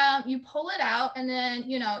pull it out, and then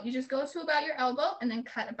you just go to about your elbow and then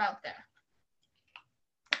cut about there.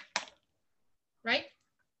 Right?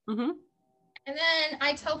 Mm-hmm. And then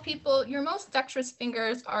I tell people your most dexterous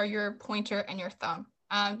fingers are your pointer and your thumb.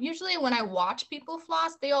 Usually when I watch people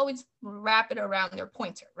floss, they always wrap it around their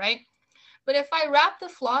pointer, right? But if I wrap the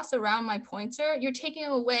floss around my pointer, you're taking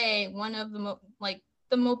away one of the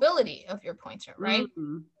the mobility of your pointer, right?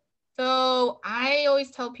 Mm-hmm. So I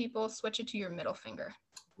always tell people switch it to your middle finger.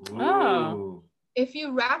 Oh. If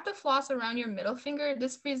you wrap the floss around your middle finger,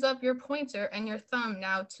 this frees up your pointer and your thumb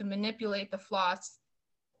now to manipulate the floss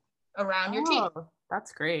around your teeth.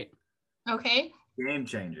 That's great. Okay. Game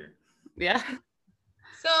changer. Yeah.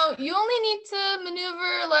 So you only need to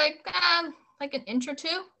maneuver like an inch or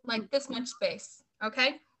two, like this much space.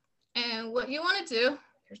 Okay. And what you want to do,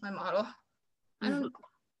 here's my model. I'm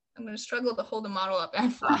going to struggle to hold the model up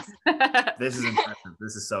and floss. This is impressive.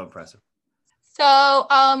 This is so impressive. So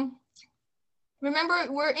remember,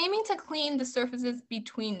 we're aiming to clean the surfaces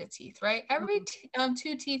between the teeth, right? Every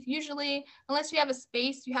two teeth, usually, unless you have a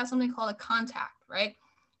space, you have something called a contact, right?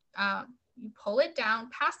 You pull it down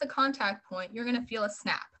past the contact point, you're going to feel a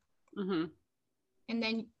snap. Mm-hmm. And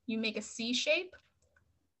then you make a C shape,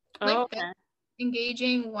 Okay. this,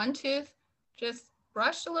 engaging one tooth, just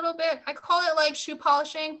brush a little bit. I call it like shoe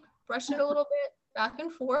polishing, brush it a little bit back and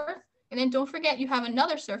forth. And then don't forget you have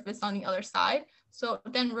another surface on the other side. So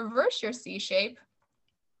then reverse your C shape.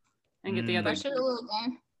 And get the other Brush it a little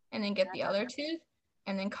bit, and then get the other tooth,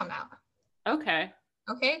 and then come out. Okay.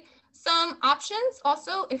 Okay. Some options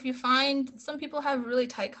also, if you find some people have really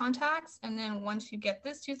tight contacts, and then once you get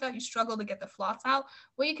this tooth out, you struggle to get the floss out.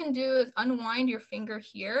 What you can do is unwind your finger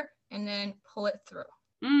here and then pull it through.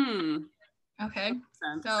 Okay.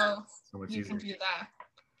 So you can do that.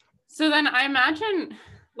 So then I imagine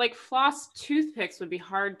like floss toothpicks would be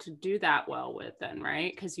hard to do that well with then,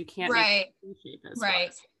 right? Because you can't make the shape as well.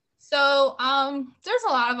 So there's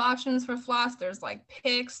a lot of options for floss. There's like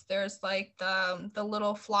picks, there's like the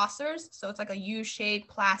little flossers. So it's like a U-shaped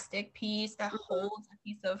plastic piece that holds a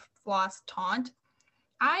piece of floss taunt.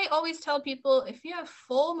 I always tell people if you have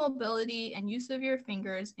full mobility and use of your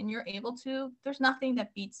fingers and you're able to, there's nothing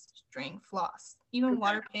that beats string floss, even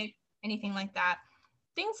water pick, anything like that.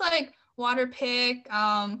 Things like water pick,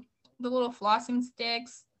 the little flossing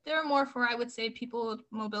sticks, they're more for, I would say, people with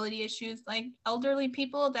mobility issues, like elderly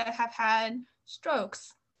people that have had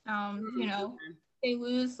strokes. They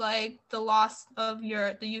lose like the loss of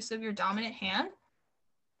the use of your dominant hand,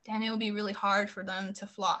 then it will be really hard for them to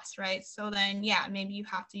floss, right? So then, yeah, maybe you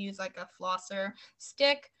have to use like a flosser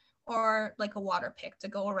stick or like a water pick to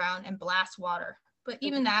go around and blast water. But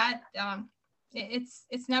even that,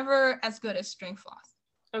 it's never as good as string floss.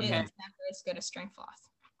 Okay. It's never as good as string floss.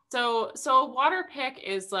 So a water pick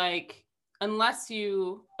is like, unless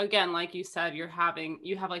you, again, like you said, you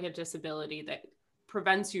have like a disability that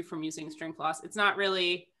prevents you from using string floss. It's not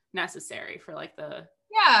really necessary for like the.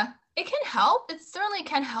 Yeah, it can help. It certainly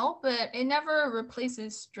can help, but it never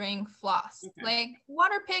replaces string floss. Okay. Like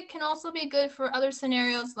water pick can also be good for other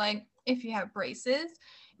scenarios, like if you have braces,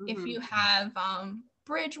 if you have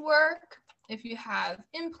bridge work, if you have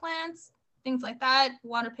implants, things like that.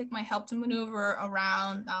 Water pick might help to maneuver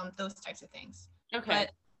around those types of things. Okay.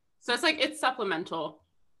 So it's supplemental.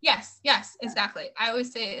 Yes, exactly. I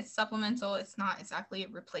always say it's supplemental. It's not exactly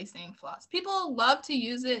replacing floss. People love to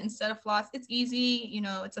use it instead of floss. It's easy,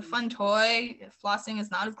 it's a fun toy. Flossing is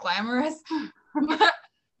not as glamorous,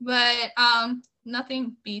 but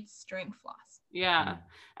nothing beats string floss. Yeah.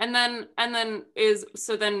 And then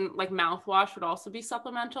like mouthwash would also be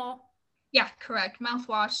supplemental? Yeah, correct.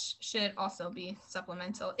 Mouthwash should also be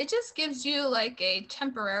supplemental. It just gives you like a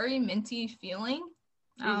temporary minty feeling.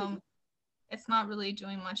 It's not really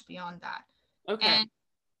doing much beyond that. Okay. And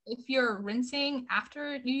if you're rinsing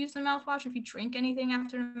after you use the mouthwash, if you drink anything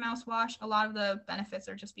after the mouthwash, a lot of the benefits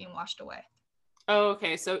are just being washed away. Oh,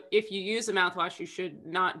 okay. So if you use a mouthwash, you should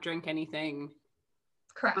not drink anything.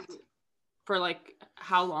 Correct. For like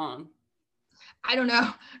how long? I don't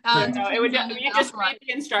know. You just read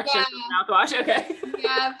the instructions for mouthwash. Okay.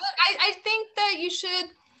 Yeah, but I think that you should,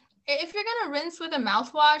 if you're going to rinse with a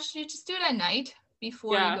mouthwash, you just do it at night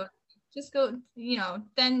before you go. Just go,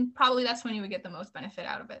 then probably that's when you would get the most benefit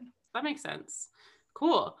out of it. That makes sense.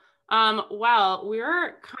 Cool. Well, we've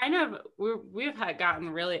gotten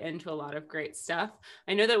really into a lot of great stuff.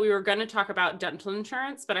 I know that we were going to talk about dental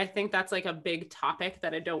insurance, but I think that's like a big topic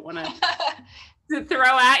that I don't want to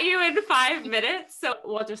throw at you in 5 minutes. So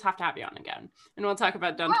we'll just have to have you on again and we'll talk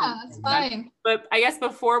about dental. Yeah, that's fine. But I guess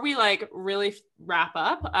before we like really wrap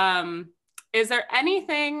up, is there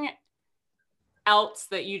anything else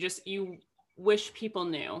that you wish people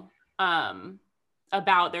knew,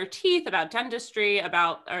 about their teeth, about dentistry,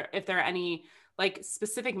 or if there are any like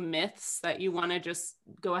specific myths that you want to just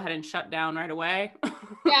go ahead and shut down right away?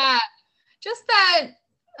 Yeah, just that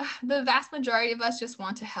the vast majority of us just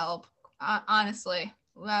want to help. Honestly,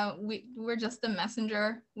 we're just the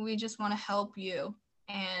messenger. We just want to help you,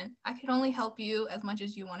 and I can only help you as much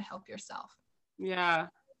as you want to help yourself. Yeah,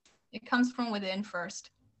 it comes from within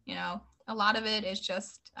first. You know, a lot of it is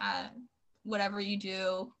just whatever you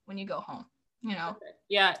do when you go home. You know.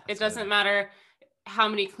 Yeah, it doesn't matter how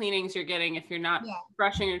many cleanings you're getting if you're not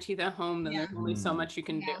brushing your teeth at home. Then there's only so much you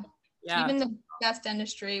can do. Yeah, even the best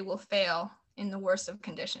dentistry will fail in the worst of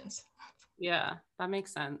conditions. Yeah, that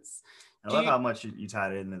makes sense. I love how much you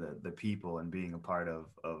tied it into the people and being a part of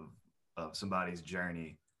somebody's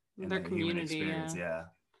journey in their community. Human experience. Yeah,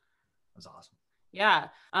 that's awesome. Yeah.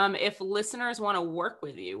 If listeners want to work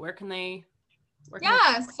with you, where can they?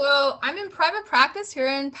 So I'm in private practice here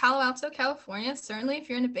in Palo Alto, California. Certainly, if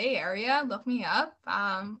you're in the Bay Area, look me up.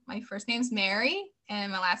 My first name's Mary,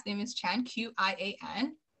 and my last name is Chan,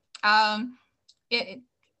 Qian.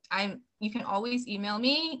 You can always email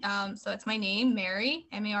me. So it's my name, Mary,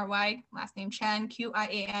 Mary, last name Chan,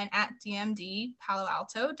 Qian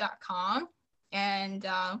 @dmdpaloalto.com. And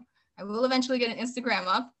I will eventually get an Instagram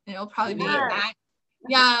up, and it'll probably be at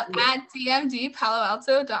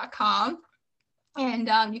dmdpaloalto.com. And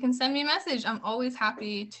you can send me a message. I'm always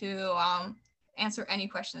happy to answer any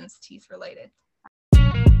questions teeth related.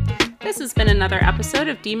 This has been another episode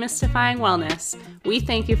of Demystifying Wellness. We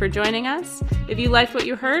thank you for joining us. If you liked what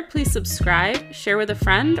you heard, please subscribe, share with a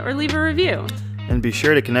friend, or leave a review. And be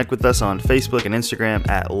sure to connect with us on Facebook and Instagram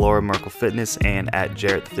at Laura Merkel Fitness and at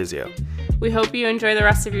Jarrett the Physio. We hope you enjoy the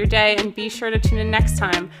rest of your day and be sure to tune in next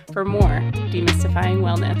time for more Demystifying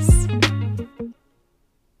Wellness.